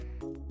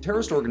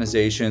Terrorist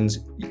organizations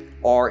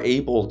are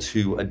able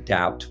to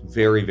adapt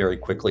very, very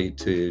quickly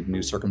to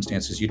new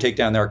circumstances. You take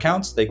down their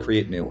accounts, they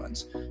create new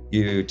ones.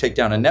 You take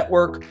down a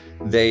network,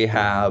 they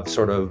have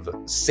sort of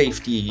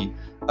safety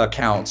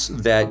accounts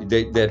that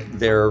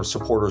their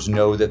supporters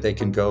know that they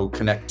can go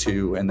connect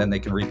to, and then they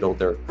can rebuild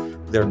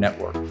their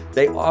network.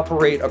 They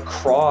operate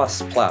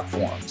across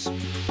platforms.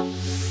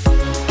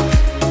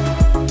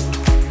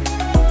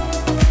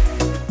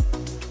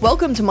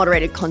 Welcome to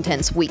Moderated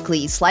Content's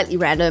weekly, slightly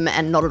random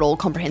and not at all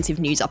comprehensive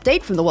news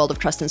update from the world of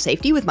trust and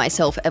safety with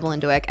myself, Evelyn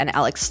Dueck, and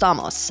Alex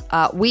Stamos.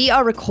 We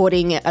are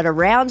recording at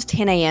around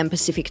 10 a.m.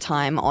 Pacific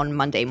time on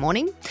Monday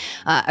morning.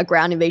 A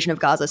ground invasion of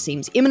Gaza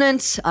seems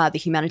imminent. The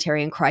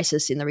humanitarian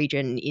crisis in the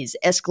region is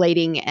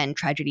escalating, and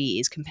tragedy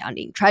is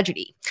compounding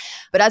tragedy.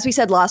 But as we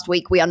said last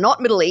week, we are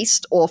not Middle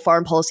East or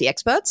foreign policy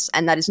experts,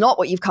 and that is not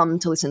what you've come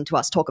to listen to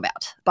us talk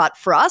about. But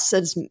for us,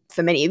 as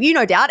for many of you,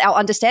 no doubt, our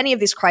understanding of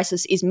this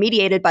crisis is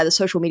mediated by the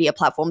social media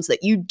platforms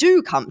that you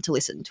do come to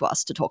listen to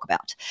us to talk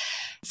about.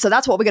 So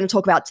that's what we're going to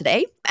talk about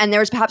today. And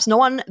there is perhaps no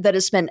one that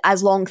has spent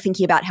as long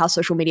thinking about how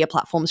social media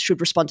platforms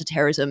should respond to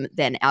terrorism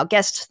than our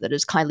guest that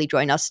has kindly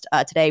joined us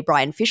today,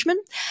 Brian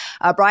Fishman.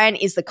 Brian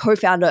is the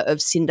co-founder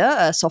of Cinder,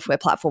 a software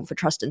platform for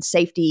trust and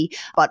safety.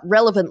 But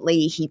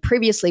relevantly, he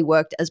previously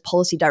worked as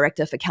policy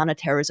director for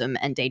counterterrorism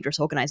and dangerous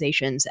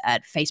organizations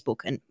at Facebook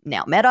and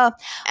now Meta.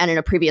 And in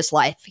a previous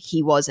life,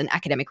 he was an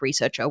academic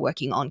researcher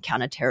working on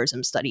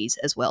counterterrorism studies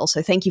as well.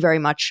 So thank you very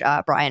much,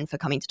 Brian, for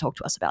coming to talk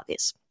to us about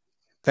this.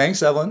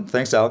 Thanks, Evelyn.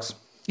 Thanks, Alex.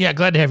 Yeah,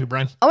 glad to have you,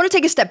 Brian. I want to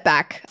take a step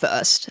back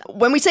first.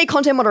 When we say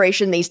content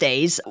moderation these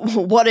days,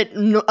 what it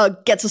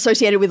gets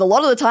associated with a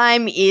lot of the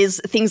time is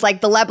things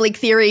like the lab leak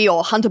theory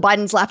or Hunter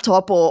Biden's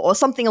laptop or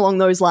something along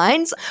those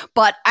lines.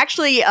 But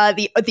actually,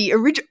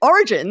 the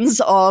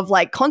origins of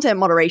like content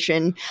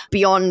moderation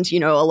beyond,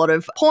 a lot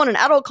of porn and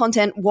adult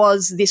content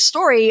was this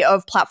story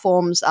of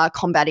platforms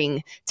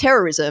combating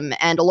terrorism.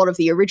 And a lot of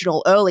the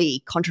original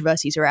early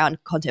controversies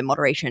around content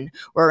moderation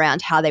were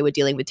around how they were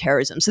dealing with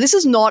terrorism. So this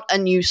is not a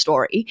new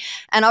story.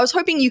 And I was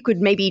hoping you could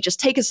maybe just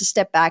take us a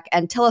step back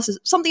and tell us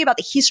something about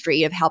the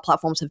history of how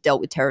platforms have dealt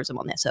with terrorism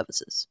on their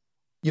services.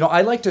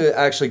 I like to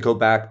actually go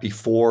back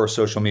before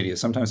social media.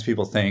 Sometimes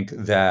people think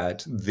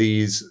that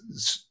these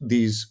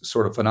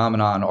sort of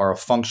phenomenon are a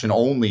function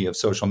only of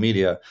social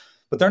media,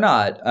 but they're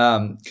not.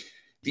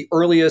 The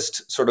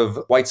earliest sort of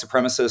white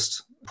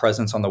supremacist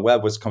presence on the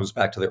web comes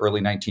back to the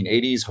early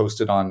 1980s,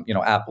 hosted on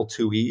Apple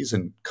IIes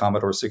and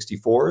Commodore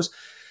 64s.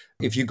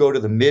 If you go to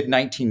the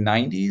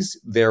mid-1990s,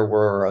 there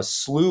were a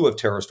slew of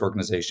terrorist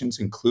organizations,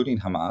 including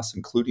Hamas,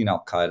 including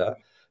Al-Qaeda,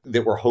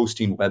 that were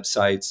hosting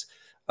websites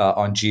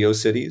on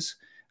GeoCities.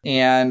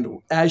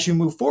 And as you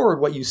move forward,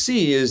 what you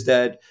see is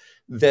that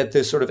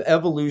this sort of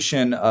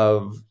evolution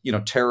of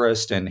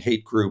terrorist and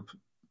hate group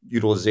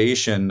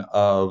utilization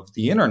of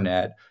the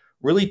internet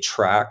really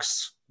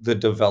tracks the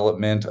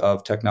development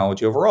of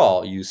technology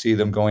overall. You see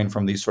them going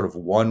from these sort of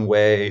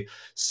one-way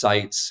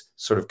sites,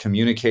 sort of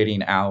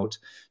communicating out,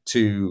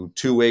 to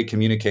two-way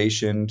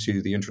communication,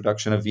 to the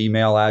introduction of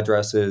email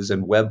addresses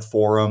and web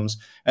forums,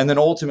 and then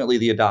ultimately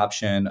the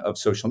adoption of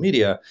social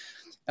media.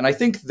 And I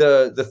think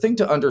the thing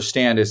to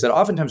understand is that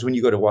oftentimes when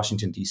you go to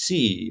Washington,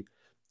 D.C.,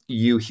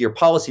 you hear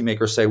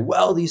policymakers say,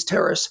 well, these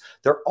terrorists,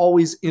 they're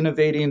always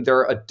innovating,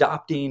 they're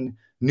adopting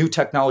new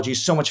technology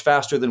so much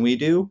faster than we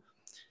do.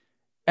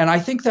 And I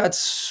think that's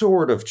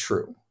sort of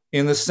true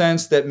in the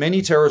sense that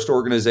many terrorist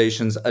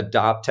organizations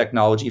adopt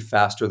technology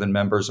faster than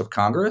members of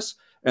Congress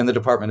and the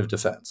Department of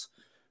Defense.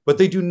 But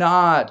they do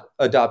not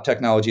adopt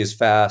technology as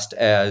fast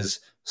as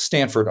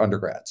Stanford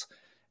undergrads.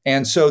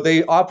 And so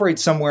they operate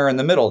somewhere in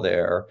the middle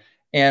there.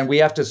 And we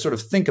have to sort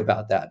of think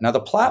about that. Now, the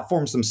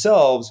platforms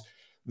themselves,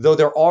 though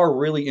there are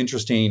really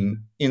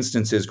interesting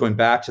instances going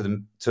back to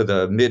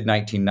the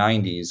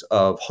mid-1990s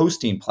of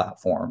hosting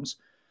platforms,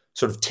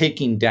 sort of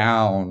taking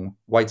down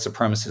white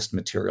supremacist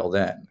material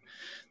then.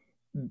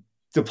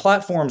 The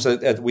platforms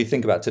that we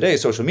think about today,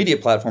 social media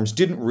platforms,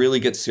 didn't really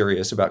get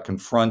serious about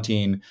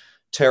confronting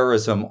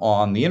terrorism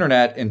on the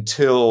internet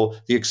until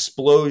the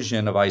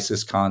explosion of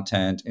ISIS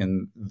content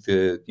in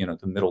the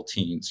middle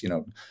teens,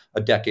 a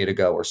decade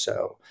ago or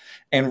so.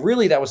 And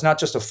really, that was not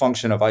just a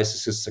function of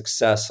ISIS's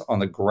success on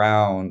the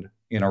ground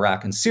in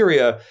Iraq and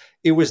Syria.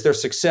 It was their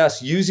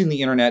success using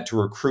the internet to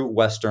recruit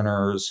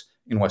Westerners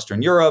in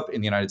Western Europe,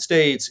 in the United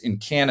States, in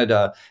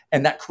Canada,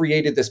 and that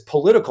created this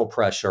political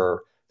pressure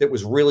that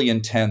was really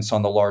intense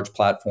on the large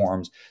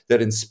platforms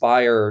that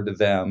inspired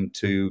them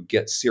to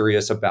get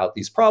serious about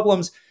these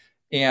problems.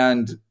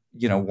 And,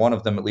 one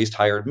of them at least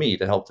hired me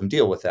to help them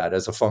deal with that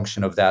as a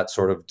function of that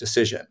sort of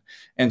decision.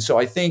 And so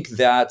I think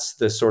that's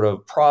the sort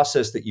of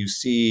process that you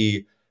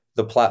see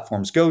the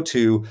platforms go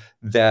to,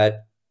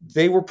 that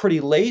they were pretty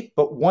late,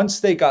 but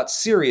once they got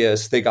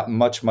serious, they got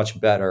much, much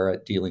better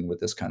at dealing with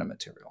this kind of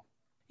material.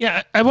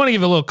 Yeah, I want to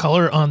give a little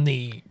color on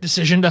the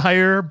decision to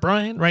hire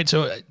Brian, right?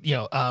 So,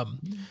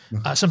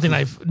 something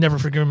I've never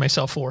forgiven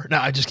myself for. No,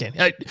 I just can't.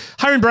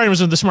 Hiring Brian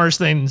was one of the smartest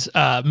things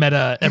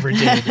Meta ever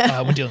did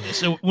when dealing with this.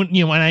 So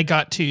when I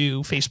got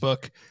to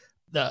Facebook,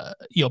 the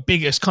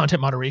biggest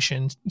content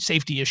moderation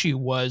safety issue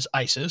was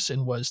ISIS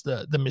and was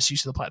the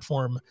misuse of the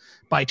platform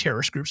by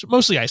terrorist groups,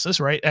 mostly ISIS,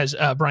 right? As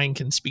Brian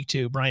can speak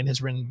to. Brian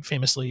has written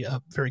famously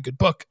a very good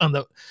book on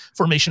the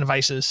formation of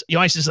ISIS.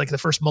 ISIS is like the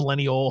first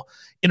millennial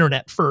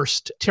internet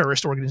first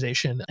terrorist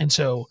organization, and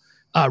so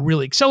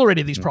really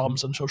accelerated these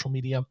problems on social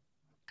media.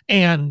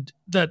 And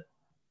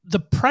the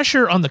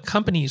pressure on the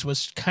companies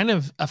was kind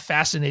of a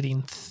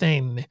fascinating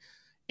thing,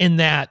 in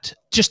that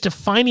just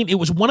defining, it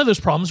was one of those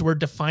problems where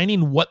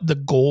defining what the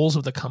goals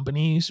of the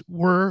companies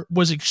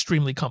was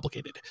extremely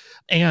complicated.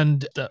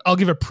 And I'll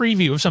give a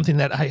preview of something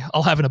that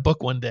I'll have in a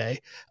book one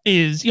day.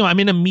 Is, I'm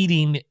in a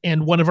meeting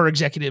and one of our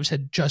executives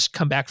had just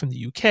come back from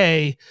the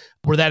UK,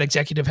 where that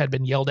executive had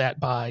been yelled at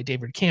by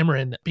David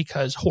Cameron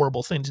because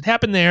horrible things had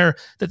happened there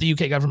that the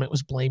UK government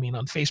was blaming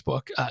on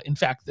Facebook. In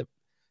fact,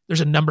 there's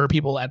a number of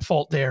people at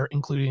fault there,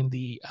 including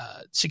the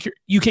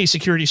UK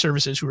security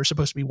services, who were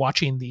supposed to be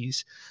watching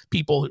these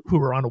people who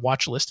were on a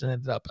watch list and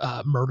ended up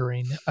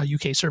murdering a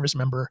UK service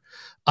member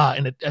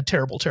in a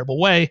terrible, terrible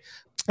way.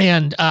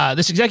 And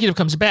this executive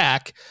comes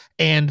back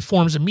and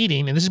forms a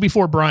meeting, and this is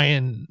before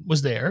Brian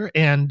was there.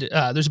 And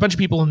there's a bunch of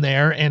people in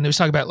there, and it was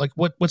talking about like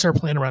what's our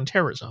plan around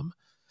terrorism.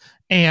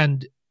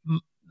 And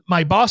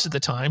my boss at the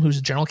time, who's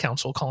the general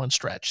counsel, Colin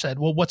Stretch, said,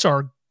 "Well, what's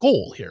our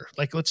goal here?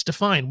 Like, let's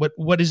define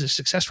what is a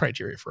success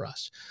criteria for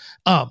us."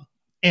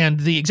 And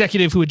the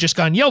executive who had just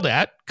gone yelled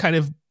at, kind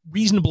of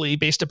reasonably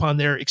based upon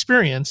their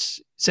experience,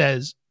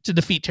 says, to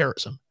defeat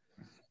terrorism.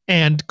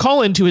 And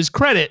Colin, to his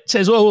credit,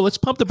 says, "Oh, well, let's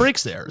pump the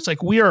brakes there. It's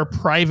like, we are a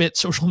private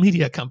social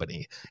media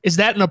company. Is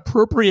that an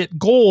appropriate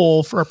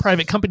goal for a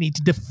private company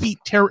to defeat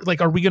terror?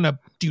 Like, are we going to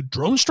do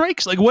drone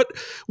strikes? Like, what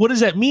does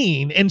that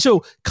mean?" And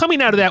so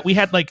coming out of that, we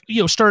had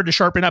started to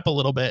sharpen up a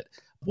little bit.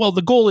 Well,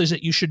 the goal is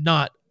that you should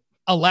not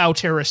allow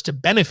terrorists to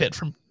benefit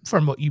from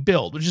what you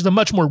build, which is a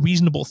much more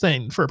reasonable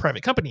thing for a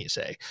private company to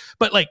say.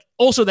 But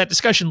also that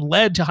discussion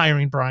led to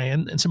hiring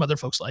Brian and some other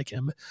folks like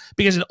him,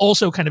 because it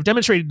also kind of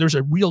demonstrated there's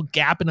a real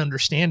gap in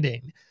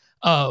understanding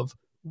of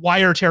why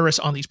are terrorists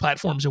on these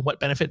platforms and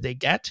what benefit they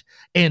get,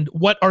 and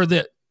what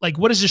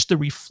is just the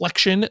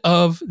reflection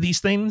of these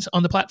things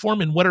on the platform,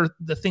 and what are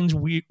the things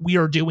we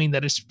are doing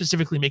that is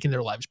specifically making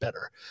their lives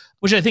better,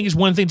 which I think is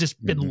one thing that's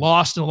been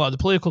lost in a lot of the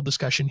political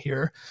discussion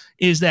here,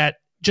 is that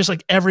just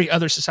like every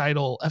other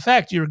societal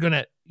effect, you're going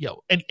to,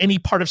 any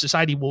part of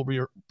society will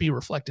be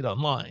reflected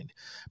online.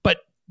 But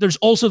there's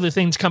also the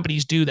things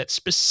companies do that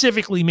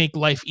specifically make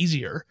life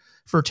easier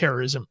for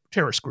terrorist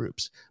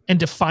groups.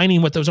 And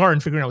defining what those are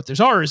and figuring out what those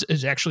are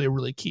is actually a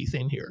really key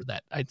thing here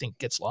that I think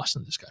gets lost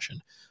in the discussion.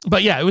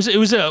 But yeah, it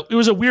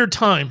was a weird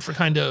time for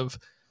kind of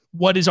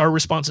what is our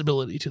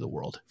responsibility to the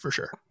world, for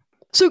sure.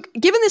 So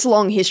given this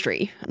long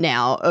history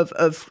now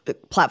of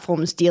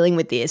platforms dealing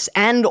with this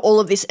and all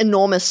of this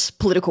enormous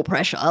political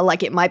pressure,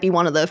 like it might be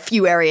one of the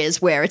few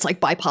areas where it's like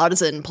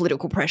bipartisan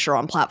political pressure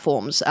on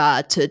platforms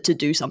to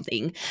do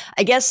something.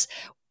 I guess,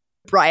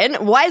 Brian,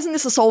 why isn't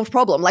this a solved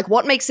problem? Like,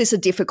 what makes this a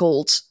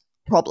difficult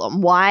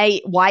problem?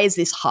 Why is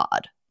this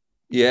hard?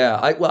 Yeah,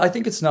 I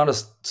think it's not a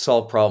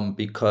solved problem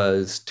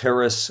because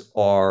terrorists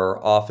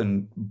are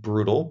often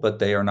brutal, but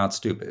they are not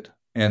stupid.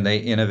 And they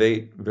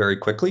innovate very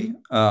quickly,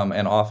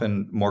 and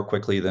often more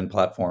quickly than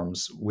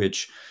platforms,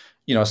 which,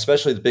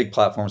 especially the big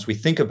platforms, we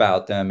think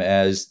about them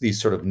as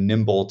these sort of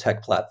nimble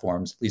tech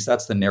platforms. At least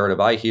that's the narrative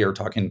I hear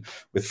talking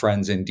with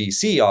friends in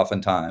DC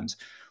oftentimes.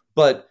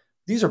 But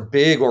these are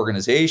big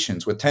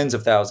organizations with tens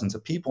of thousands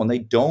of people, and they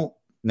don't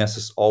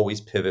necessarily always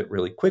pivot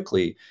really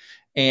quickly.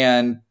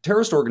 And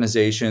terrorist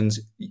organizations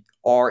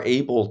are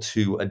able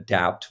to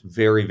adapt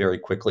very, very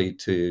quickly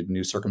to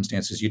new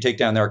circumstances. You take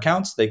down their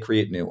accounts, they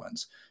create new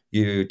ones.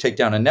 You take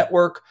down a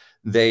network,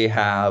 they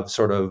have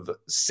sort of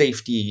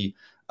safety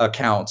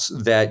accounts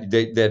that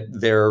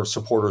their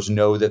supporters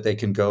know that they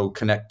can go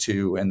connect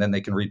to, and then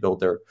they can rebuild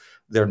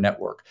their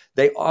network.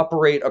 They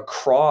operate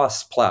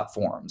across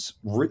platforms.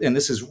 And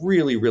this is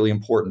really, really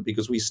important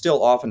because we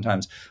still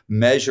oftentimes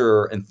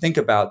measure and think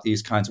about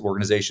these kinds of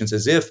organizations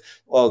as if,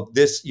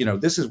 this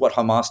is what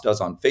Hamas does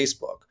on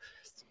Facebook.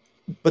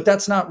 But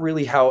that's not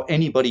really how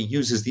anybody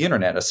uses the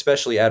internet,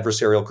 especially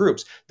adversarial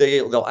groups.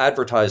 They'll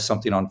advertise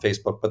something on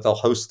Facebook, but they'll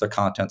host the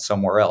content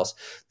somewhere else.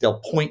 They'll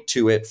point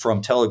to it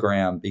from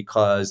Telegram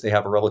because they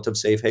have a relative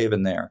safe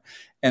haven there.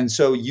 And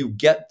so you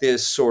get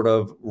this sort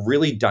of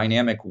really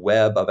dynamic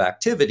web of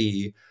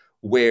activity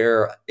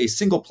where a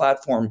single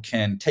platform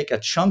can take a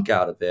chunk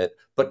out of it,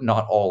 but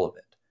not all of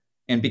it.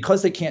 And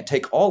because they can't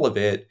take all of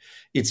it,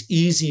 it's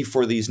easy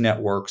for these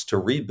networks to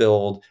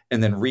rebuild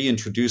and then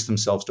reintroduce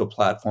themselves to a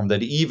platform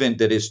that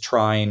is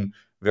trying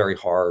very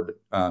hard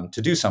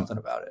to do something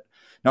about it.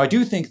 Now, I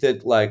do think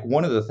that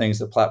one of the things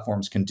that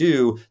platforms can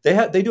do, they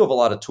do have a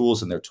lot of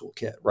tools in their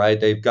toolkit, right?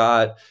 They've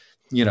got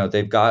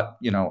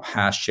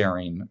hash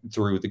sharing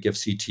through the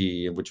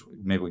GIF-CT, which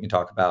maybe we can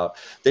talk about.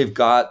 They've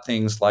got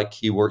things like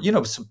keyword,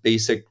 some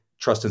basic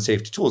trust and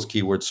safety tools,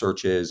 keyword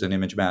searches and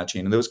image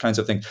matching and those kinds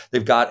of things.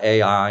 They've got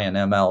AI and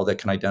ML that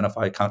can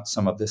identify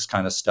some of this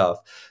kind of stuff.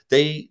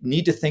 They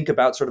need to think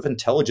about sort of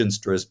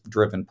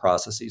intelligence-driven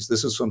processes.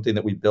 This is something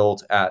that we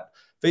built at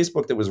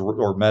Facebook that was,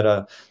 or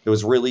Meta, that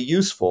was really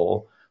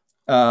useful.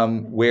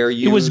 Where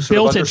you it was sort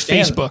built of at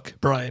understand, Facebook,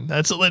 Brian.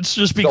 Let's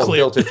just be oh,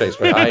 clear. built at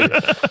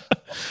Facebook.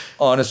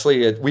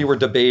 Honestly, we were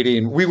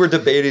debating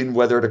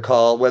whether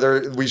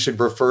we should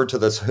refer to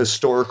this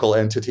historical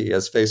entity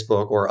as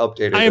Facebook or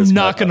update it. I am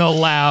not going to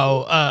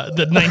allow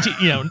the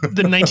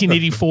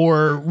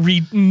 1984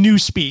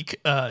 newspeak.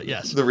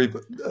 Yes,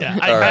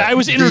 I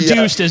was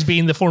introduced as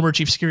being the former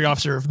chief security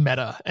officer of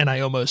Meta, and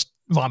I almost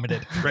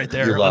vomited right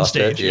there on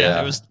stage.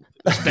 It was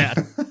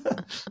bad.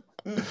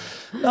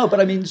 No, but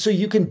I mean, so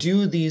you can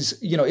do these,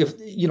 if,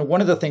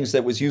 one of the things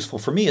that was useful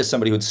for me as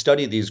somebody who had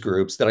studied these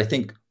groups that I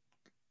think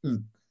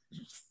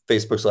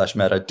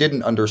Facebook/Meta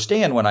didn't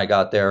understand when I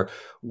got there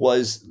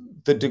was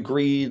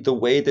the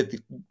way that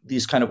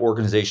these kind of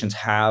organizations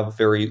have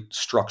very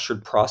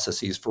structured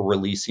processes for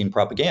releasing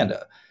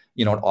propaganda.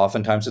 And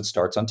oftentimes it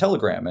starts on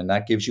Telegram, and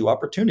that gives you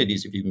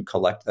opportunities. If you can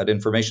collect that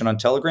information on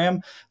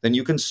Telegram, then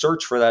you can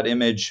search for that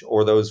image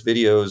or those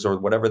videos or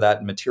whatever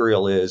that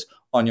material is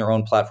on your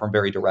own platform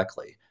very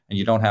directly. And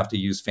you don't have to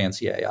use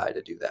fancy AI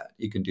to do that.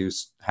 You can do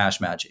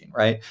hash matching,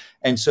 right?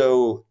 And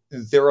so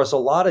there is a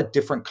lot of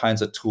different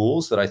kinds of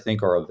tools that I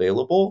think are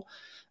available,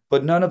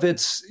 but none of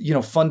it's,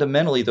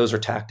 fundamentally, those are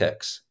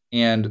tactics.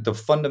 And the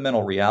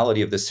fundamental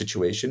reality of this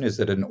situation is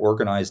that an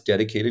organized,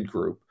 dedicated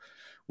group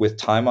with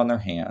time on their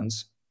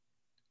hands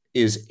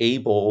is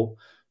able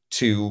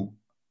to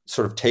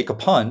sort of take a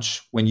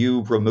punch when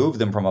you remove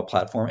them from a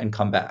platform and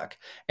come back.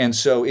 And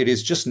so it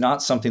is just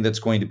not something that's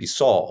going to be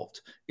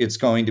solved. It's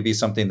going to be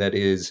something that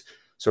is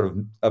sort of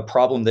a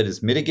problem that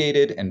is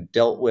mitigated and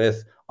dealt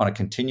with on a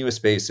continuous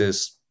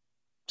basis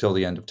till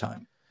the end of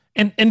time.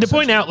 And to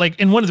point out,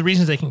 and one of the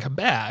reasons they can come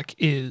back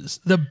is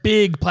the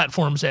big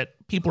platforms that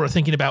people are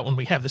thinking about when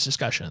we have this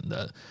discussion,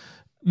 the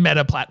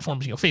Meta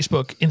platforms,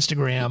 Facebook,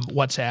 Instagram,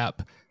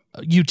 WhatsApp,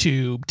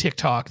 YouTube,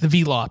 TikTok, the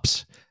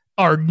VLOPs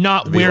are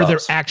not where they're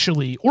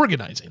actually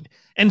organizing.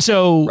 And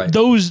so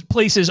those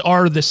places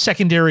are the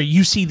secondary,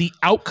 you see the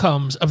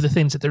outcomes of the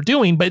things that they're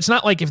doing, but it's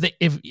not like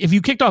if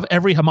you kicked off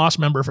every Hamas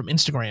member from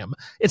Instagram,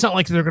 it's not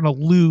like they're going to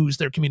lose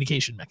their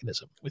communication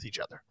mechanism with each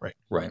other. Right.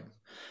 Right.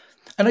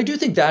 And I do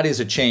think that is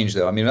a change,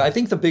 though. I mean, I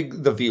think the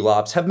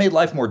VLOPs have made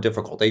life more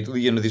difficult.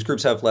 These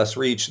groups have less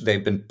reach.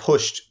 They've been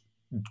pushed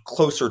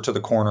closer to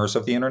the corners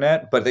of the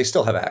internet, but they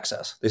still have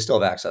access. They still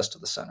have access to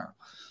the center.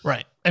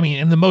 Right. I mean,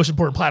 and the most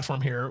important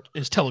platform here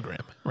is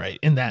Telegram, right?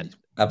 In that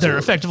they're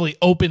effectively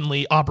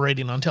openly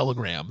operating on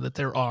Telegram. That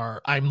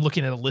I'm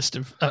looking at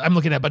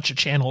a bunch of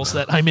channels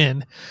that I'm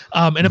in,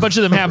 and a bunch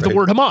of them have the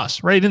word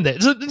Hamas right in there.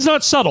 It's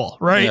not subtle,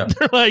 right? Yeah.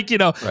 They're like,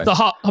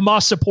 the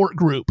Hamas support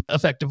group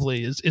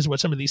effectively is what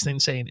some of these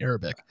things say in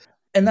Arabic.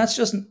 And that's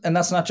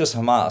not just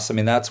Hamas. I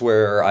mean, that's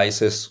where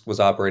ISIS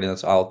was operating.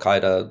 That's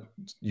Al-Qaeda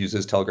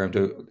uses Telegram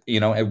to,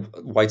 and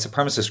white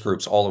supremacist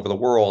groups all over the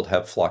world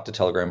have flocked to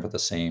Telegram for the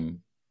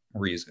same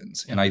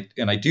reasons. And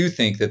I do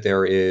think that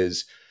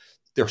there's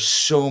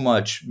so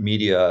much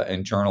media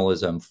and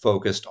journalism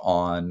focused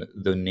on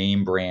the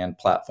name brand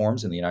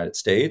platforms in the United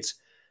States,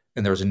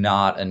 and there's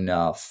not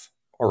enough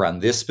around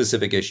this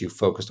specific issue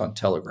focused on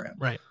Telegram.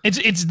 Right.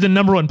 It's the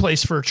number one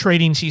place for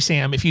trading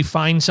CSAM. If you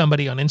find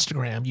somebody on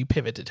Instagram, you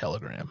pivot to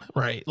Telegram,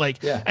 right?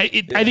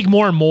 I think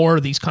more and more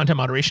these content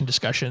moderation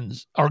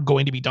discussions are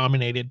going to be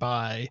dominated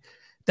by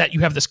that. You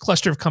have this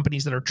cluster of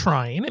companies that are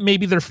trying, and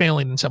maybe they're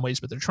failing in some ways,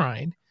 but they're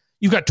trying.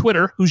 You've got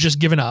Twitter, who's just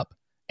given up.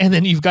 And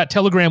then you've got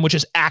Telegram, which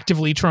is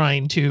actively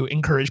trying to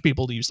encourage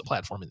people to use the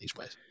platform in these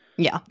ways.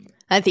 Yeah.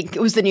 I think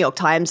it was the New York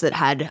Times that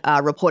had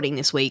reporting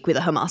this week with a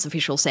Hamas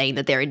official saying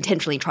that they're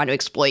intentionally trying to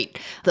exploit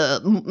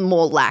the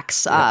more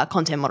lax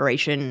content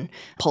moderation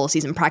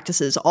policies and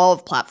practices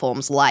of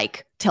platforms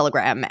like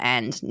Telegram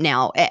and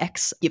now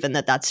X, given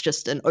that that's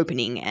just an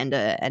opening and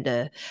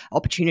a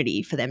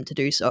opportunity for them to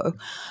do so.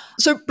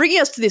 So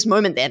bringing us to this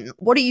moment then,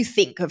 what do you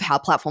think of how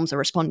platforms are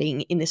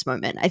responding in this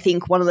moment? I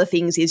think one of the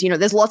things is,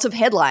 there's lots of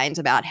headlines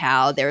about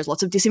how there's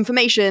lots of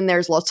disinformation,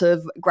 there's lots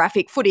of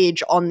graphic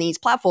footage on these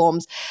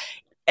platforms.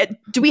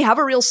 Do we have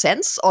a real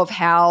sense of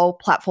how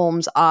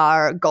platforms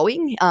are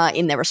going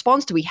in their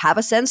response? Do we have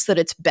a sense that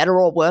it's better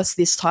or worse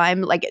this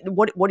time?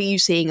 What are you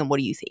seeing and what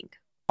do you think?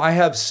 I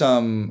have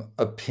some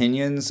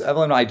opinions,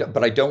 Evelyn,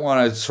 but I don't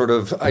want to sort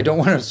of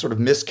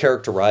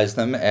mischaracterize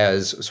them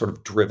as sort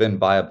of driven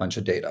by a bunch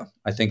of data.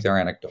 I think they're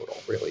anecdotal,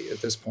 really,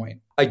 at this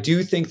point. I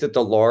do think that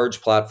the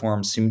large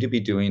platforms seem to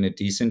be doing a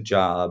decent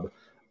job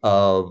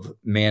of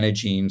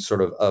managing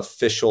sort of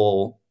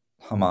official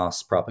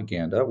Hamas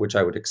propaganda, which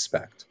I would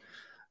expect.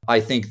 I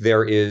think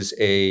there is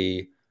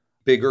a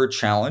bigger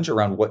challenge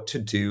around what to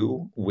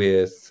do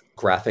with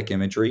graphic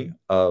imagery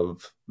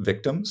of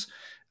victims.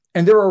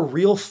 And there are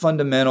real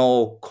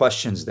fundamental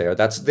questions there.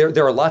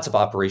 There are lots of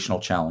operational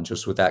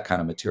challenges with that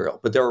kind of material,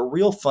 but there are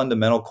real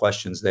fundamental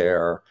questions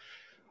there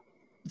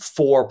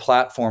for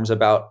platforms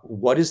about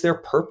what is their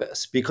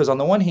purpose. Because on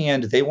the one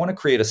hand, they want to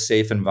create a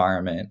safe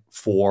environment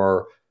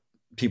for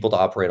people to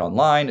operate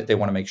online. They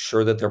want to make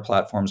sure that their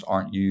platforms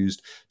aren't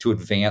used to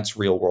advance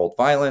real world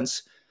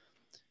violence.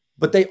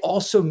 But they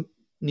also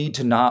need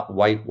to not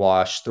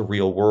whitewash the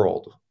real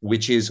world,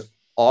 which is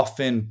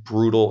often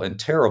brutal and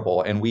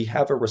terrible. And we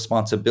have a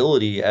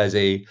responsibility as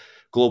a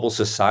global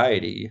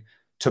society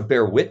to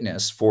bear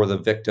witness for the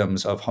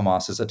victims of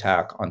Hamas's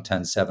attack on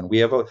 10/7. We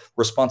have a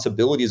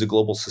responsibility as a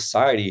global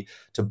society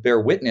to bear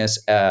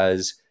witness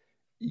as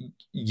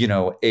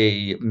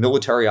a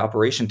military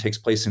operation takes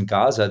place in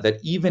Gaza, that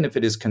even if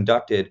it is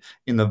conducted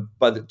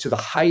to the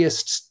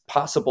highest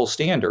possible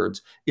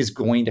standards, is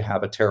going to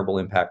have a terrible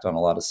impact on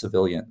a lot of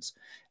civilians.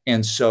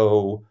 And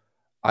so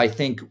I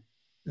think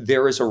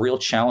there is a real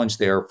challenge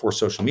there for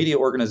social media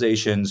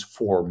organizations,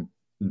 for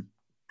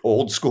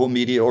old school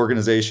media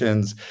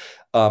organizations,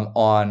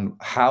 on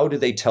how do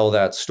they tell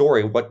that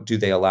story? What do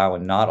they allow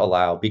and not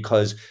allow?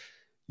 Because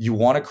you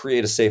want to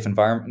create a safe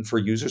environment for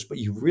users, but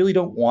you really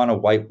don't want to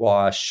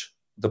whitewash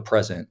the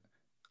present.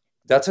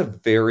 That's a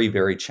very,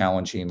 very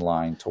challenging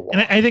line to walk.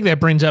 And I think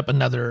that brings up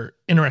another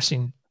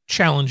interesting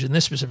challenge in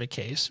this specific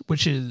case,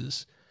 which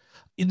is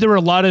there are a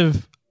lot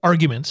of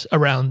arguments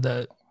around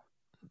the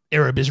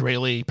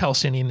Arab-Israeli,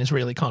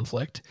 Palestinian-Israeli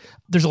conflict.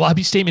 There's a lot of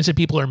these statements that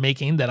people are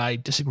making that I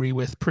disagree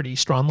with pretty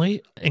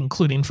strongly,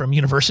 including from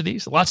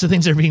universities. Lots of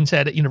things are being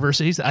said at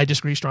universities that I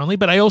disagree strongly,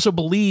 but I also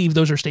believe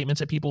those are statements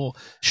that people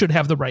should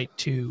have the right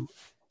to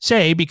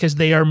say because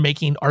they are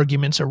making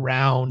arguments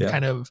around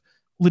kind of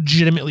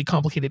legitimately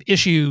complicated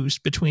issues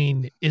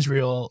between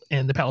Israel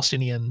and the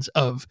Palestinians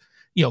of,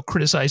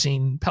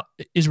 criticizing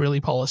Israeli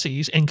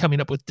policies and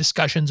coming up with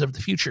discussions of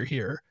the future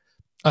here,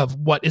 of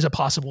what is a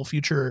possible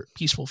future,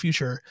 peaceful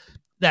future,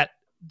 that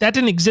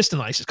didn't exist in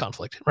the ISIS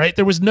conflict, right?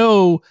 There was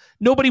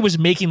nobody was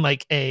making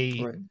like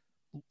a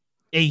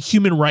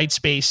human rights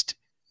based,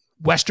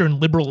 Western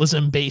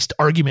liberalism based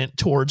argument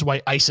towards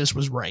why ISIS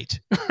was right.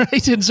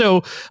 Right. And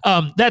so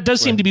that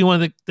does seem to be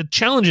one of the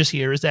challenges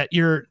here, is that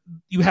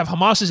you have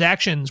Hamas's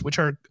actions, which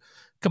are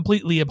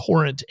completely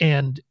abhorrent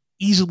and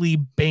easily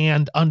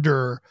banned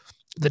under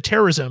the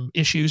terrorism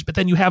issues, but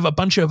then you have a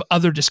bunch of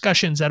other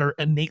discussions that are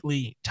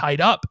innately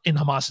tied up in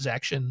Hamas's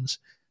actions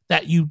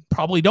that you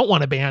probably don't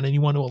want to ban and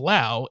you want to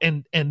allow.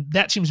 And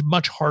that seems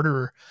much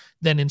harder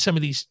than in some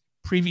of these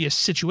previous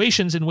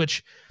situations in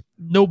which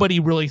nobody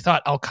really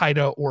thought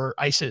Al-Qaeda or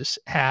ISIS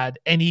had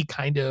any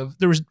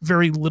there was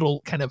very little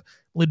kind of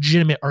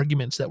legitimate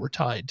arguments that were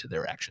tied to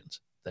their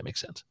actions. If that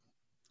makes sense.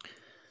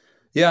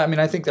 Yeah, I mean,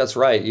 I think that's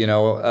right.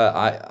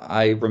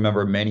 I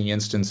remember many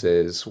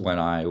instances when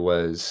I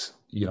was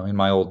in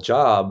my old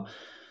job,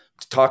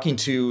 talking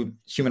to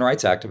human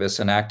rights activists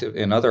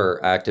and other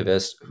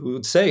activists who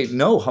would say,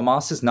 no,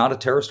 Hamas is not a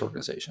terrorist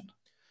organization.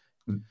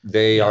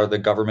 They are the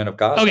government of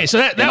Gaza. Okay, so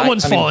that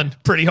one's fallen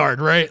pretty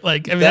hard, right?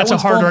 Like, I mean, that's a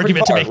hard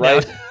argument to make,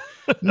 right?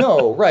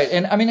 No, right.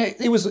 And I mean,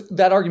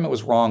 that argument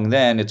was wrong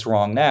then, it's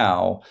wrong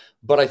now.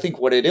 But I think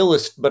it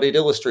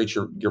illustrates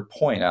your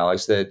point,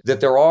 Alex, that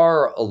there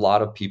are a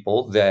lot of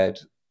people that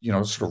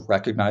sort of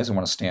recognize and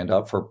want to stand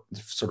up for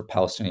sort of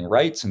Palestinian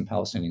rights and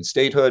Palestinian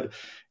statehood,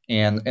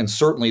 and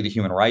certainly the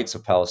human rights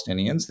of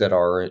Palestinians that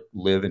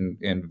live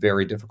in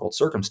very difficult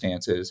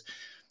circumstances.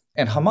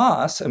 And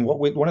Hamas, and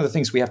one of the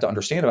things we have to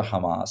understand about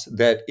Hamas,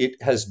 that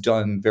it has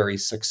done very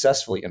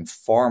successfully, and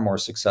far more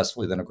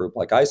successfully than a group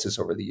like ISIS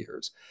over the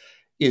years,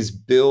 is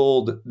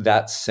build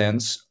that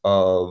sense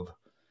of,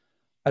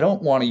 I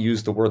don't want to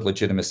use the word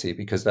legitimacy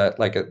because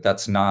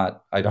that's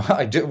not, I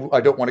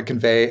don't want to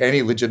convey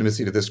any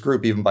legitimacy to this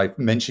group even by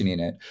mentioning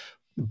it,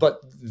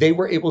 but they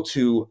were able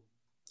to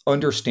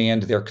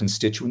understand their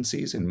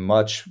constituencies in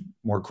much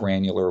more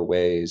granular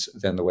ways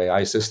than the way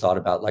ISIS thought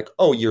about, like,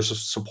 oh, you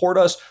support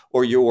us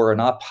or you're an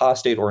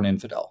apostate or an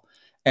infidel.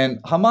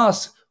 And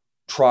Hamas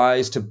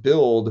tries to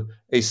build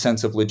a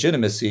sense of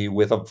legitimacy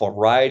with a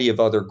variety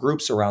of other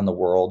groups around the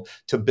world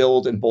to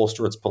build and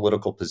bolster its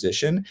political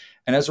position.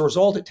 And as a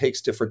result, it takes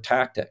different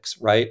tactics,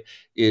 right?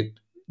 It,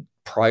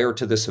 prior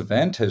to this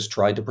event, has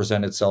tried to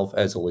present itself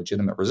as a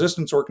legitimate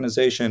resistance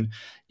organization.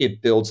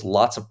 It builds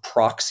lots of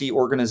proxy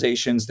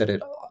organizations that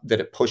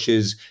it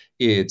pushes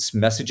its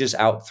messages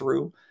out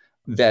through,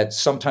 that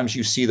sometimes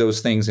you see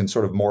those things in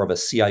sort of more of a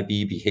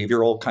CIB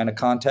behavioral kind of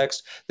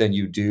context than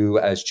you do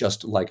as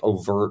just like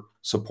overt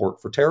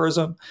support for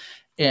terrorism.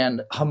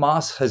 And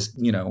Hamas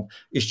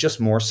is just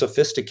more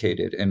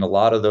sophisticated in a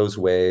lot of those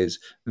ways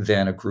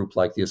than a group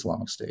like the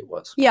Islamic State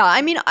was. Yeah,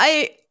 I mean,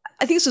 I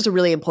think this is a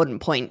really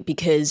important point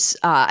because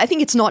I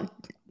think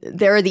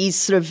there are these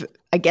sort of,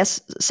 I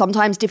guess,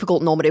 sometimes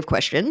difficult normative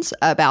questions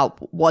about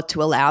what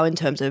to allow in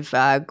terms of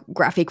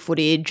graphic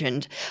footage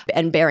and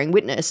bearing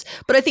witness.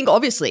 But I think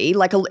obviously,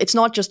 like, it's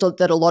not just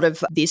that a lot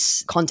of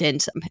this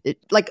content,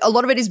 like a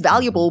lot of it is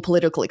valuable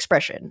political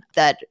expression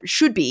that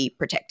should be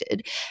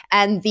protected.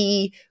 And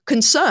the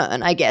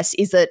concern, I guess,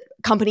 is that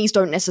companies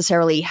don't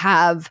necessarily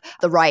have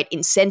the right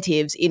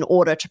incentives in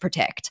order to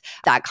protect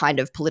that kind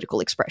of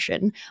political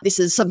expression. This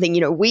is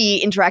something,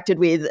 we interacted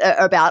with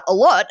about a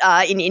lot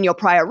in your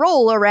prior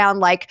role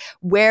around, like,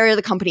 where are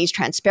the company's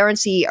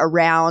transparency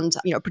around,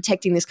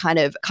 protecting this kind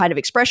of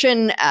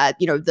expression,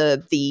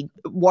 the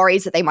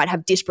worries that they might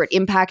have disparate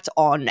impact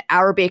on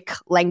Arabic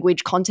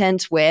language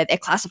content where their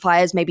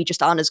classifiers maybe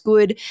just aren't as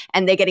good,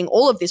 and they're getting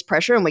all of this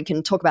pressure, and we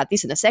can talk about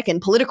this in a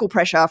second, political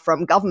pressure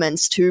from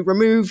governments to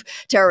remove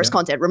terrorist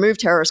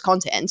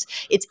content.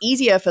 It's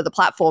easier for the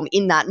platform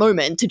in that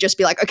moment to just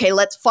be like, okay,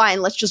 let's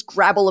just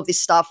grab all of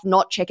this stuff,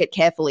 not check it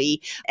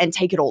carefully, and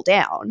take it all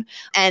down.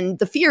 And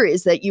the fear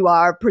is that you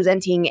are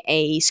presenting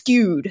a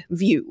skewed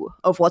view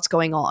of what's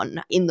going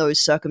on in those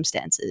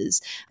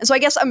circumstances. And so I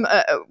guess I'm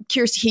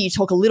curious to hear you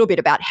talk a little bit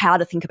about how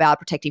to think about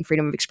protecting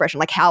freedom of expression,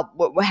 like how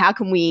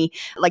can we,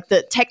 like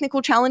the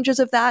technical challenges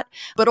of that,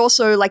 but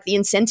also like the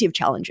incentive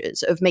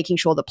challenges of making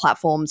sure the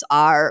platforms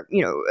are,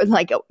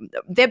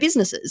 they're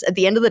businesses at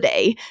the end of the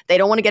day. They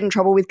don't want to get in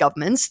trouble with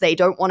governments. They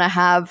don't want to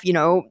have,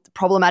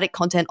 problematic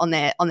content on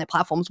their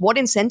platforms. What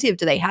incentive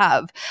do they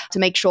have to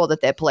make sure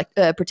that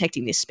they're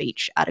protecting this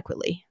speech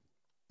adequately?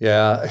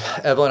 Yeah,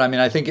 Evelyn, I mean,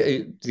 I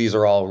think these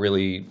are all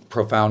really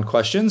profound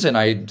questions, and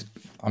I'm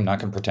not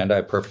going to pretend I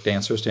have perfect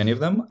answers to any of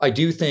them. I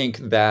do think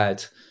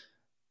that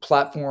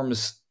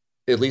platforms,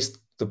 at least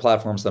the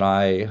platforms that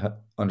I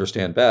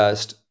understand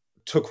best,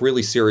 took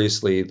really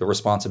seriously the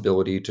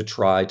responsibility to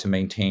try to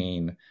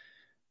maintain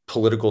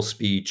political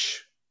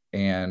speech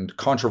and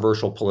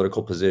controversial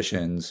political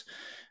positions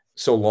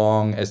so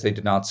long as they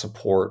did not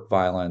support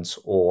violence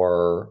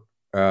or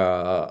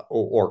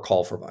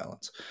call for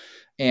violence.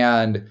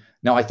 And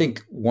now I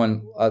think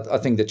a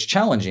thing that's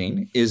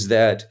challenging is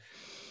that,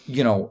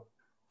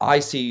 I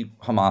see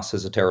Hamas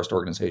as a terrorist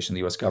organization.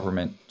 The US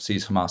government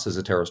sees Hamas as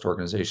a terrorist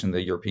organization.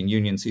 The European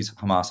Union sees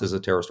Hamas as a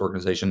terrorist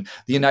organization.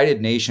 The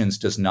United Nations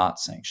does not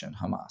sanction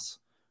Hamas,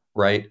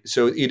 right?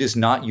 So it is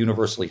not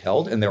universally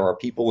held. And there are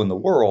people in the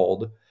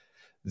world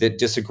that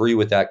disagree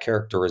with that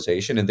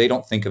characterization, and they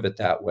don't think of it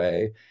that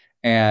way.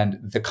 And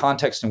the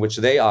context in which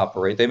they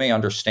operate, they may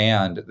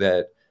understand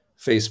that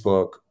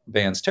Facebook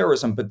bans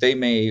terrorism, but they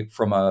may,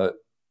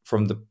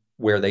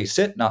 where they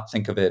sit, not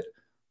think of it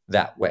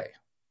that way,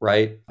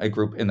 right? A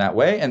group in that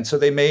way. And so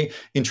they may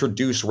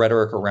introduce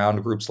rhetoric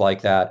around groups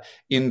like that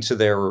into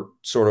their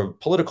sort of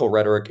political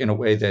rhetoric in a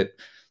way that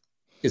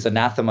is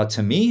anathema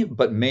to me,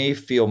 but may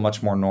feel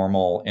much more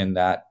normal in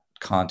that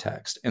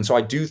context. And so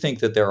I do think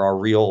that there are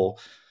real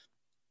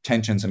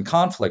tensions and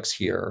conflicts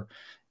here.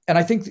 And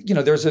I think,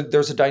 there's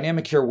a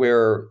dynamic here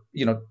where,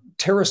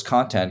 terrorist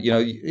content,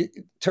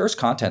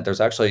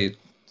 there's actually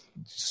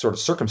sort of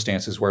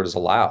circumstances where it is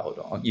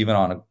allowed, even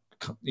on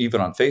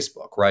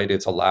Facebook, right?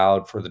 It's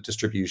allowed for the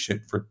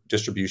distribution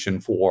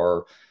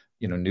for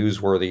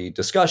newsworthy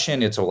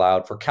discussion. It's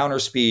allowed for counter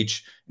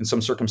speech in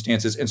some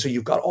circumstances. And so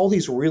you've got all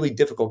these really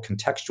difficult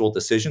contextual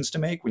decisions to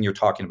make when you're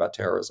talking about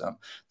terrorism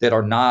that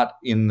are not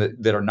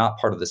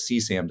part of the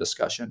CSAM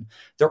discussion.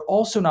 They're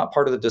also not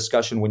part of the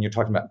discussion when you're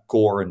talking about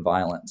gore and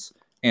violence.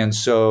 And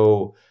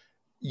so,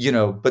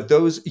 but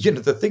those,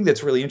 the thing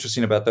that's really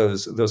interesting about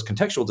those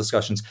contextual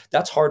discussions,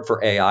 that's hard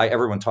for AI.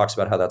 Everyone talks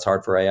about how that's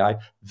hard for AI.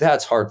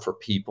 That's hard for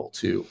people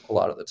too, a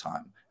lot of the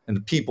time. And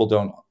the people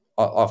don't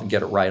often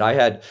get it right. I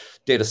had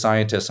data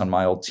scientists on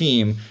my old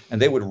team,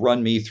 and they would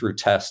run me through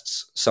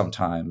tests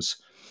sometimes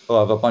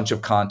of a bunch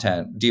of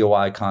content,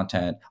 DOI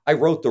content. I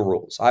wrote the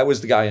rules. I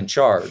was the guy in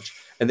charge,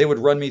 and they would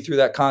run me through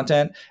that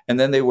content, and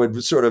then they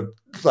would sort of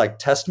like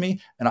test me,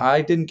 and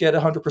I didn't get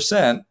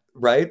 100%,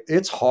 right?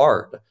 It's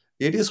hard.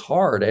 It is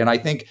hard. And I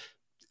think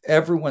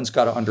everyone's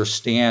got to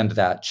understand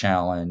that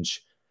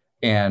challenge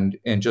and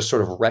just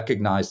sort of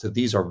recognize that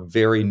these are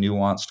very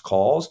nuanced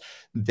calls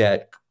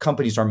that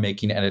companies are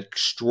making at an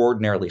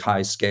extraordinarily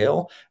high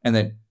scale, and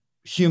that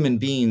human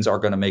beings are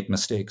going to make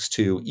mistakes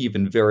too,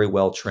 even very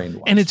well-trained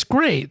ones. And it's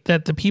great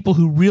that the people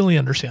who really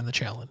understand the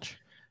challenge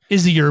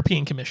is the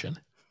European Commission.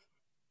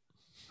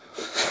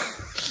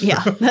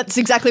 Yeah, that's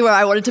exactly where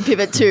I wanted to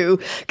pivot to,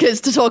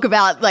 because to talk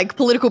about like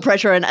political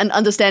pressure and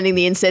understanding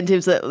the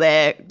incentives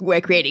that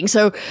we're creating.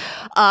 So,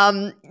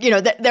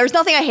 there's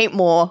nothing I hate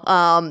more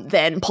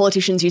than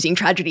politicians using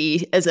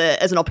tragedy as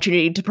an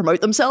opportunity to promote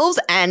themselves.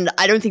 And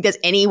I don't think there's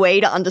any way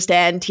to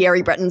understand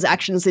Thierry Breton's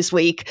actions this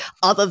week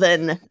other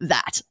than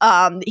that.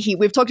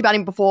 We've talked about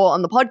him before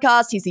on the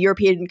podcast. He's the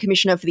European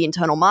Commissioner for the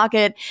Internal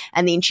Market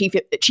and the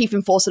chief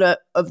enforcer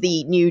of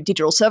the new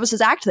Digital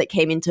Services Act that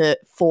came into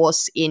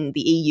force in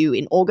the EU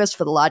in August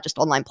for the largest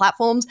online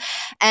platforms.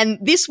 And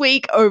this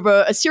week,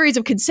 over a series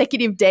of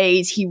consecutive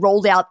days, he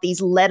rolled out these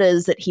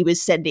letters that he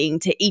was sending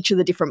to each of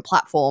the different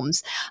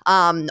platforms,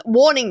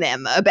 warning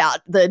them about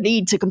the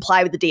need to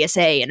comply with the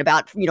DSA and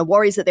about,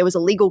 worries that there was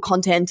illegal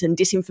content and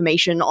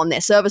disinformation on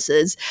their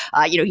services.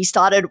 He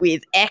started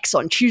with X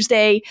on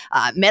Tuesday,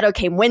 Meta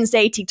came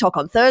Wednesday, TikTok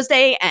on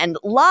Thursday, and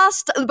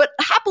last but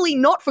happily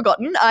not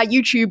forgotten,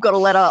 YouTube got a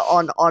letter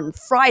on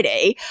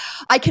Friday,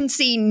 I can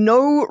see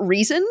no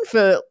reason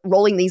for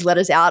rolling these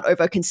letters out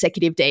over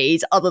consecutive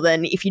days other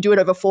than if you do it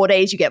over 4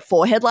 days, you get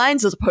 4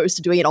 headlines, as opposed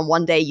to doing it on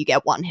one day, you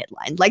get 1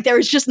 headline. Like, there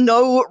is just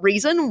no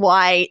reason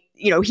why,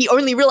 he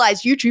only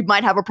realized YouTube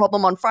might have a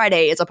problem on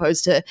Friday as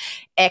opposed to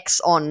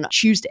X on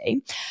Tuesday.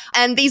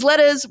 And these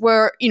letters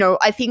were,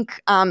 I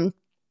think,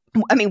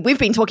 we've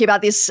been talking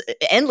about this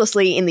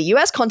endlessly in the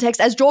US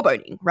context as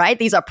jawboning, right?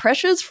 These are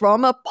pressures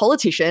from a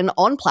politician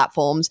on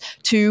platforms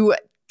to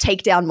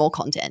take down more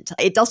content.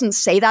 It doesn't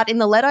say that in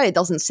the letter. It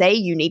doesn't say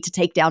you need to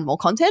take down more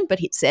content,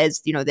 but it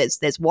says,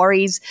 there's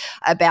worries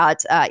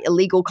about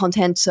illegal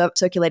content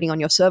circulating on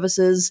your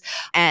services,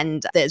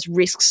 and there's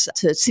risks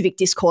to civic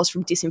discourse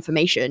from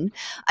disinformation.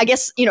 I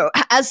guess,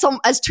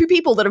 as two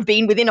people that have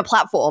been within a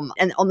platform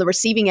and on the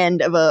receiving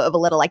end of a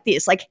letter like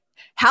this, like,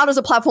 how does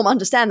a platform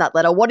understand that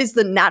letter? What is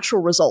the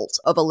natural result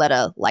of a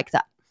letter like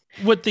that?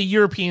 What the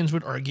Europeans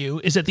would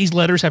argue is that these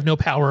letters have no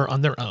power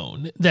on their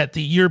own, that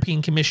the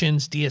European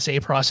Commission's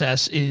DSA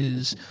process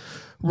is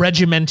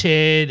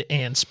regimented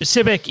and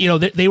specific.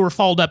 They were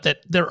followed up that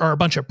there are a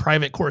bunch of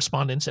private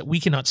correspondence that we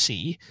cannot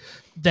see,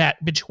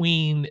 that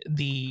between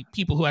the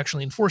people who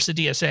actually enforce the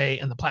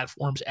DSA and the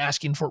platforms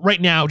asking for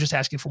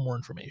more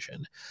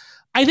information.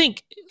 I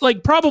think,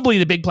 probably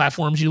the big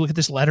platforms, you look at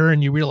this letter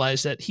and you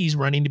realize that he's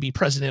running to be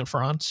president of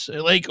France,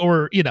 I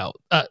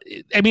think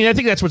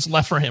that's what's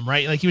left for him,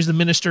 right? Like, he was the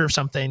minister of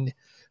something,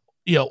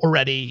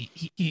 already.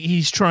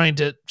 He's trying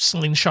to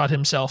slingshot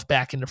himself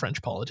back into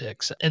French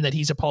politics, and that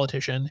he's a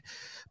politician.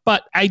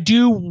 But I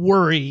do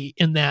worry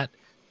in that,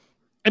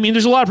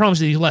 there's a lot of problems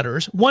with these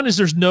letters. One is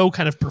there's no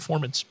kind of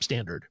performance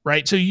standard,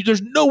 right? So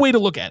there's no way to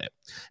look at it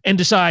and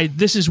decide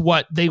this is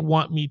what they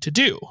want me to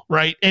do,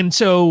 right? And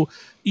so,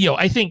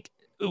 I think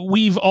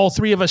all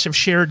three of us have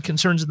shared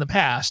concerns in the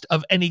past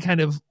of any kind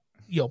of,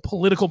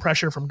 political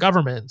pressure from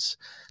governments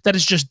that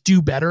is just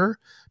do better,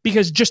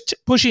 because just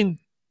pushing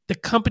the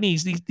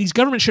companies, these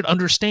governments should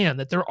understand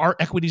that there are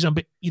equities on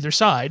either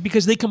side,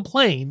 because they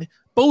complain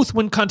both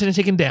when content is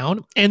taken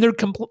down and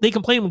they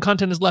complain when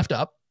content is left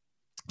up.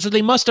 So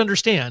they must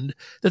understand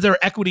that there are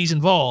equities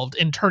involved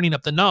in turning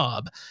up the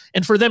knob.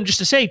 And for them just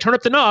to say, turn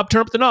up the knob.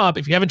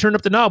 If you haven't turned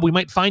up the knob, we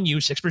might fine you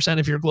 6%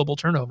 of your global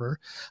turnover,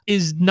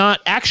 is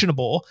not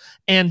actionable.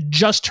 And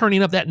just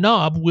turning up that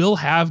knob will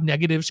have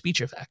negative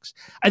speech effects.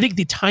 I think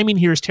the timing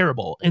here is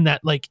terrible in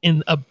that,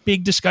 in a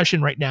big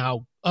discussion right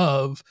now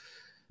of,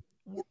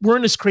 we're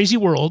in this crazy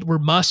world where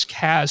Musk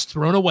has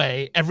thrown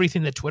away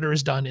everything that Twitter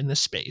has done in this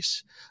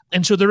space.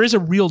 And so there is a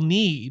real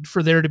need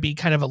for there to be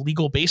kind of a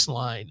legal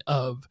baseline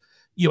of,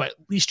 at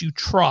least you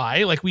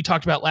try, like we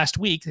talked about last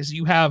week, is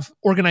you have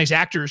organized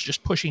actors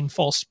just pushing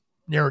false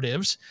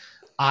narratives.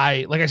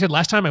 Like I said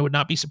last time, I would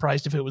not be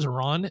surprised if it was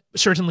Iran.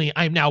 Certainly,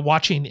 I'm now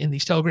watching in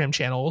these Telegram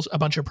channels a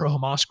bunch of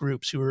pro-Hamas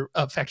groups who are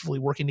effectively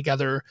working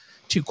together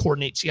to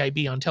coordinate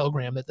CIB on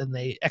Telegram that then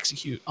they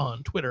execute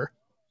on Twitter.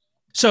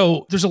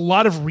 So there's a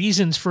lot of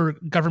reasons for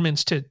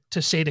governments to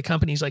say to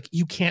companies, like,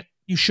 you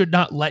should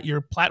not let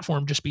your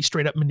platform just be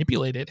straight up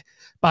manipulated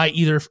by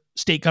either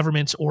state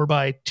governments or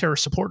by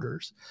terrorist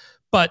supporters.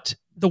 But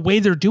the way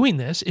they're doing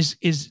this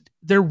is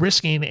they're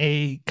risking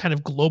a kind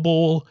of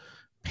global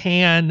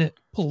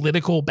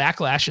pan-political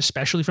backlash,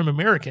 especially from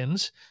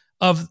Americans,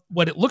 of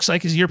what it looks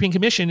like is the European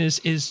Commission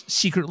is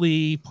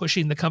secretly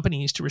pushing the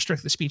companies to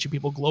restrict the speech of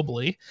people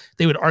globally.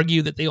 They would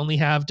argue that they only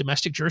have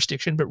domestic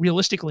jurisdiction, but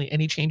realistically,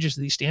 any changes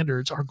to these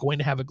standards are going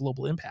to have a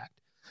global impact,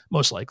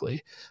 most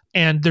likely.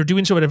 And they're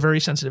doing so at a very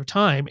sensitive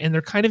time, and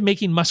they're kind of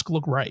making Musk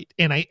look right.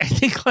 And I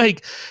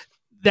think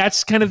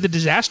that's kind of the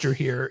disaster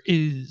here,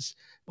 is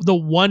the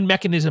one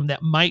mechanism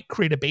that might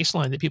create a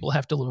baseline that people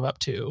have to live up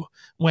to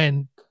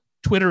when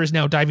Twitter is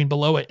now diving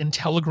below it, and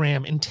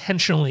Telegram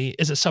intentionally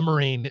is a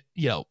submarine,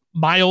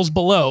 miles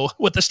below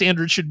what the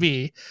standard should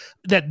be,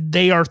 that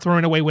they are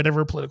throwing away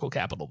whatever political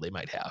capital they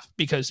might have,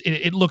 because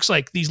it looks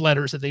like these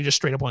letters that they just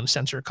straight up want to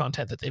censor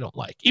content that they don't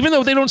like, even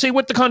though they don't say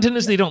what the content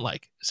is they don't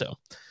like. So,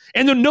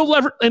 and then no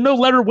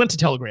letter went to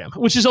Telegram,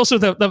 which is also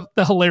the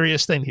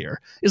hilarious thing here,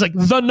 is like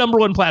the number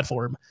one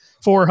platform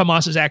for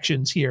Hamas's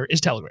actions here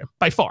is Telegram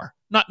by far.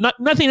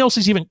 Nothing else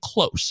is even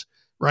close,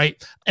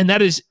 right? And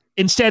that is,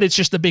 instead, it's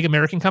just the big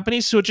American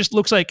companies. So it just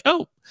looks like,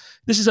 oh,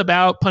 this is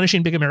about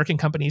punishing big American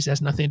companies. It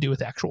has nothing to do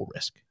with actual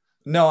risk.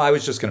 No, I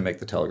was just going to make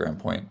the Telegram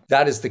point.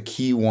 That is the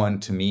key one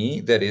to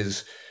me. That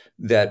is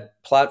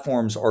that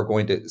platforms are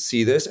going to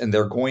see this and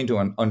they're going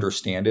to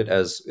understand it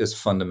as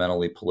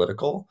fundamentally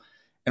political.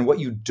 And what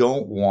you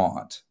don't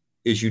want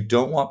is you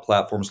don't want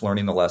platforms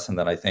learning the lesson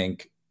that I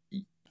think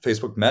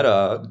Facebook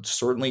Meta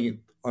certainly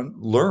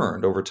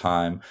learned over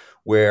time,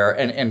 where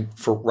and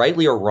for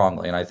rightly or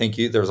wrongly, and I think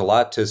there's a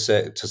lot to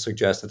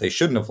suggest that they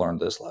shouldn't have learned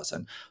this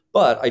lesson,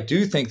 but I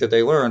do think that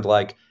they learned,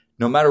 like,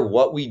 no matter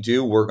what we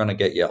do, we're going to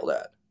get yelled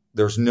at.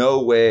 There's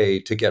no way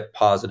to get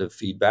positive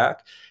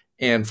feedback.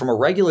 And from a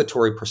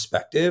regulatory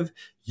perspective,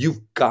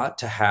 you've got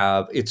to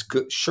have, it's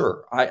good.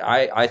 Sure.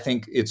 I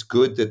think it's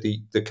good that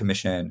the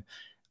commission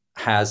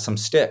has some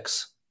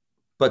sticks,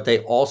 but they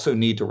also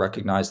need to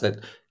recognize that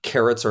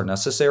carrots are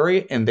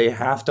necessary, and they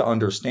have to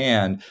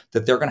understand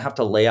that they're going to have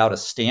to lay out a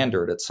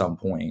standard at some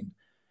point,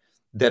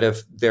 that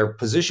if they're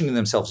positioning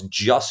themselves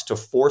just to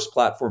force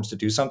platforms to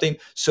do something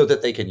so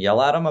that they can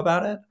yell at them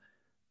about it,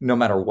 no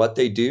matter what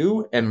they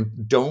do, and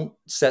don't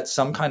set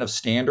some kind of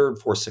standard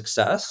for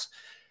success,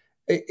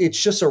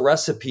 it's just a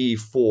recipe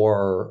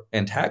for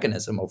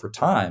antagonism over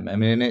time. I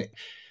mean,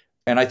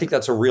 and I think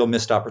that's a real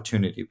missed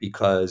opportunity,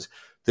 because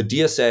the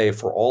DSA,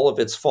 for all of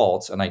its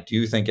faults, and I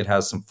do think it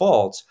has some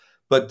faults,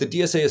 but the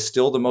DSA is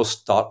still the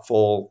most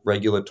thoughtful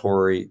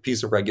regulatory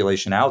piece of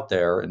regulation out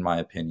there, in my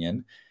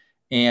opinion.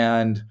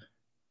 And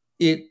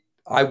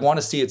I want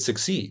to see it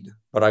succeed,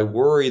 but I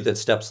worry that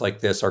steps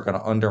like this are going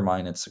to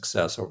undermine its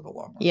success over the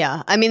long run.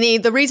 Yeah. I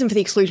mean, the reason for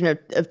the exclusion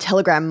of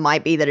Telegram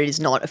might be that it is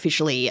not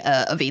officially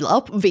a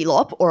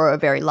VLOP, or a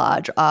very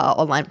large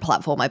online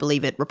platform. I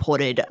believe it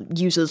reported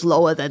users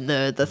lower than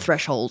the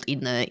threshold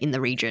in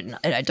the region.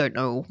 And I don't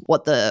know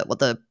what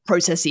the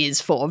process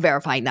is for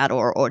verifying that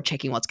or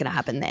checking what's going to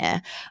happen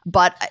there.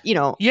 But,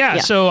 Yeah,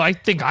 so I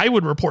think I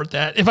would report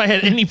that if I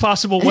had any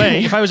possible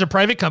way. If I was a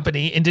private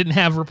company and didn't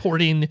have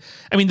reporting,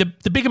 I mean,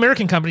 the big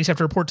American companies have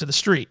to report to the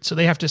street. So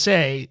they have to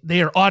say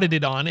they are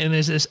audited on, and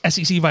is this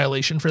SEC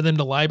violation for them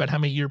to lie about how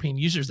many European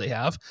users they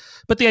have.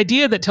 But the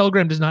idea that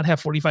Telegram does not have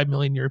 45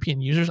 million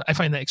European users, I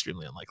find that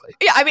extremely unlikely.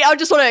 Yeah, I mean, I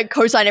just want to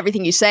co-sign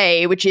everything you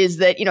say, which is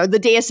that, the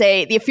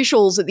DSA, the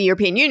officials at the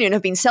European Union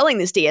have been selling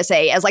this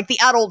DSA as like the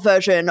adult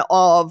version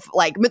of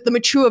like the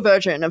mature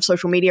version of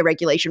social media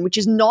regulation, which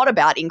is not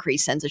about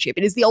increased censorship.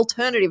 It is the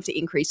alternative to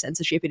increased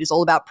censorship. It is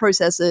all about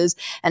processes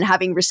and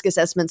having risk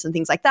assessments and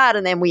things like that.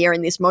 And then we are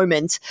in this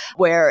moment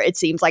where it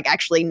seems like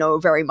actually no,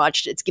 very much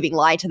it's giving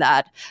lie to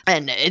that.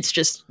 And it's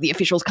just the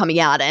officials coming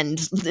out and,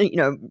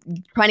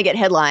 trying to get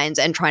headlines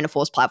and trying to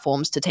force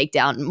platforms to take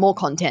down more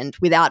content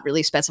without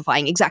really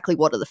specifying exactly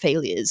what are the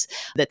failures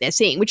that they're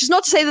seeing, which is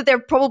not to say that there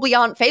probably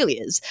aren't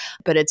failures,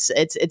 but it's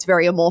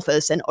very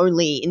amorphous and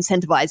only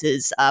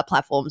incentivizes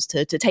platforms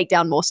to take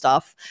down more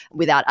stuff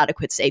without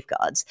adequate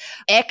safeguards.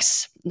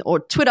 X,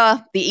 or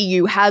Twitter, the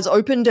EU has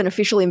opened an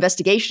official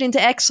investigation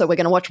into X, so we're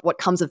going to watch what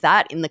comes of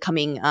that in the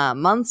coming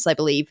months. I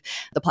believe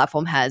the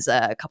platform has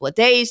a couple of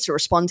days to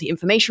respond to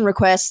information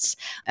requests,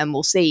 and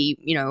we'll see,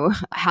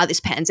 how this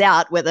pans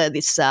out, whether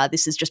this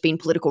has just been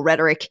political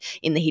rhetoric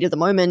in the heat of the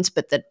moment,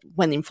 but that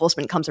when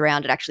enforcement comes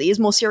around, it actually is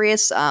more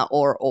serious,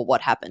 or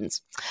what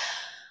happens.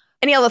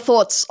 Any other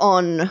thoughts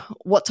on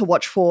what to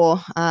watch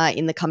for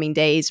in the coming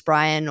days,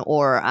 Brian,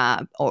 or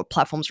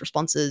platforms'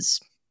 responses?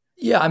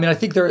 Yeah, I mean, I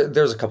think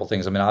there's a couple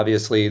things. I mean,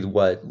 obviously,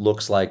 what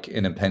looks like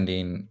an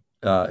impending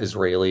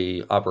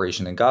Israeli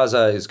operation in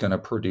Gaza is going to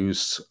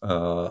produce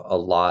a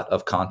lot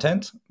of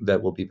content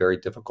that will be very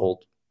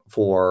difficult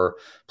for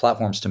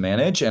platforms to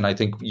manage. And I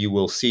think you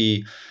will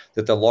see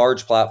that the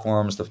large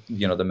platforms, the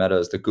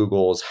Metas, the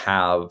Googles,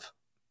 have,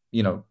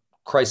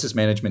 crisis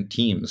management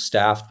teams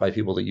staffed by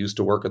people that used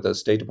to work at the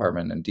State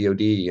Department and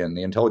DoD and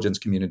the intelligence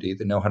community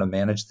that know how to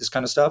manage this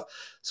kind of stuff.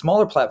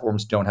 Smaller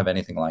platforms don't have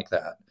anything like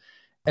that.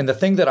 And the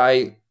thing that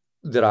I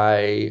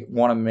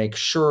want to make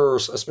sure,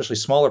 especially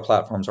smaller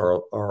platforms,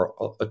 are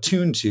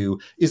attuned to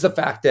is the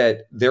fact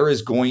that there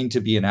is going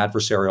to be an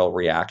adversarial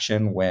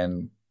reaction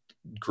when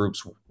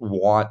groups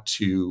want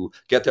to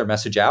get their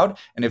message out.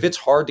 And if it's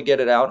hard to get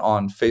it out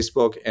on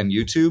Facebook and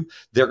YouTube,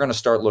 they're going to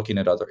start looking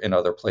at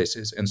other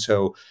places. And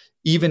so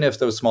even if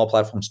those small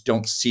platforms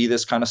don't see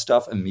this kind of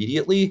stuff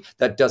immediately,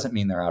 that doesn't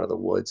mean they're out of the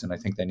woods. And I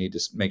think they need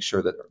to make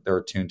sure that they're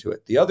attuned to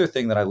it. The other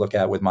thing that I look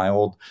at with my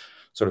old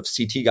sort of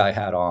CT guy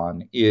hat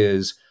on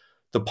is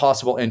the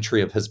possible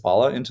entry of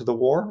Hezbollah into the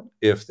war.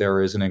 If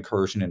there is an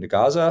incursion into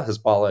Gaza,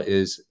 Hezbollah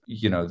is,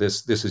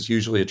 this is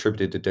usually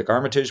attributed to Dick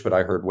Armitage, but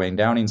I heard Wayne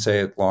Downing say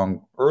it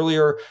long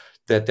earlier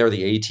that they're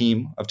the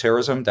A-team of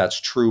terrorism.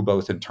 That's true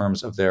both in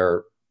terms of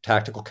their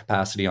tactical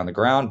capacity on the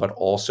ground, but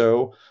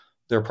also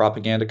their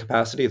propaganda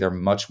capacity. They're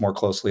much more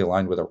closely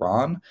aligned with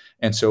Iran.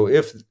 And so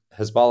if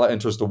Hezbollah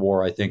enters the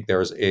war, I think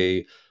there's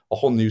a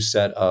whole new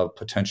set of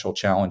potential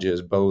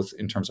challenges, both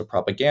in terms of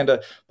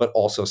propaganda, but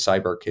also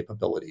cyber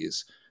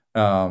capabilities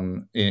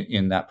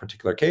in that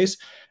particular case.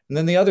 And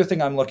then the other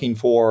thing I'm looking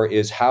for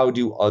is how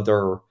do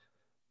other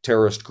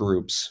terrorist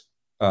groups,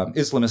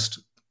 Islamist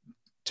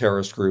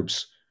terrorist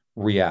groups,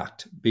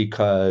 react?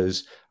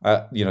 Because,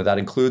 that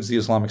includes the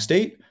Islamic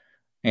State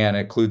and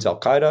it includes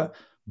Al-Qaeda.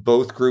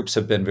 Both groups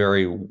have been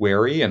very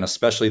wary, and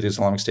especially the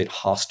Islamic State,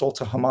 hostile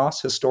to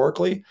Hamas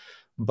historically.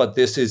 But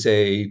this is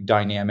a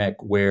dynamic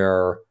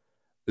where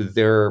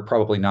they're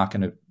probably not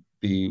going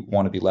to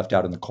want to be left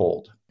out in the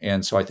cold.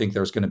 And so I think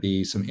there's going to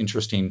be some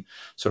interesting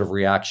sort of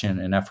reaction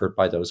and effort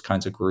by those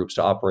kinds of groups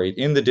to operate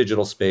in the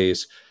digital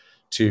space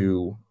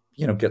to,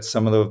 get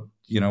some of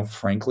the,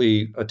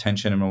 frankly,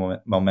 attention and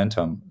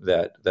momentum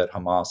that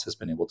Hamas has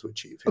been able to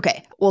achieve.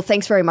 Okay. Well,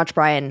 thanks very much,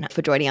 Brian,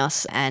 for joining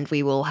us. And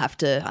we will have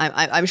to,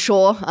 I'm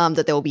sure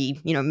that there will be,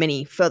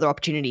 many further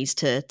opportunities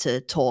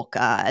to talk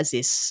as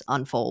this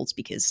unfolds,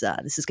 because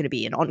this is going to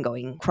be an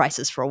ongoing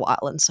crisis for a while.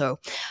 And so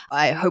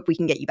I hope we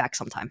can get you back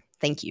sometime.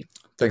 Thank you.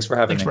 Thanks for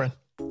having me. Thanks,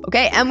 Brian.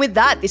 Okay, and with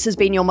that, this has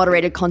been your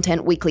Moderated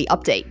Content Weekly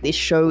Update. This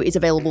show is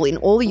available in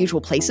all the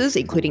usual places,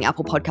 including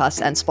Apple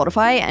Podcasts and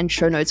Spotify, and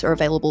show notes are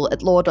available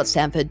at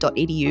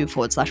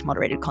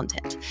law.stanford.edu/moderated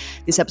content.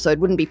 This episode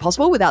wouldn't be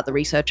possible without the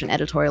research and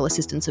editorial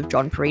assistance of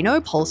John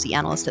Perino, policy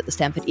analyst at the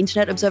Stanford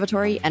Internet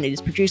Observatory, and it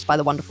is produced by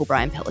the wonderful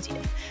Brian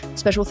Pelletier.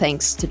 Special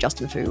thanks to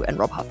Justin Fu and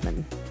Rob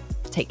Huffman.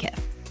 Take care.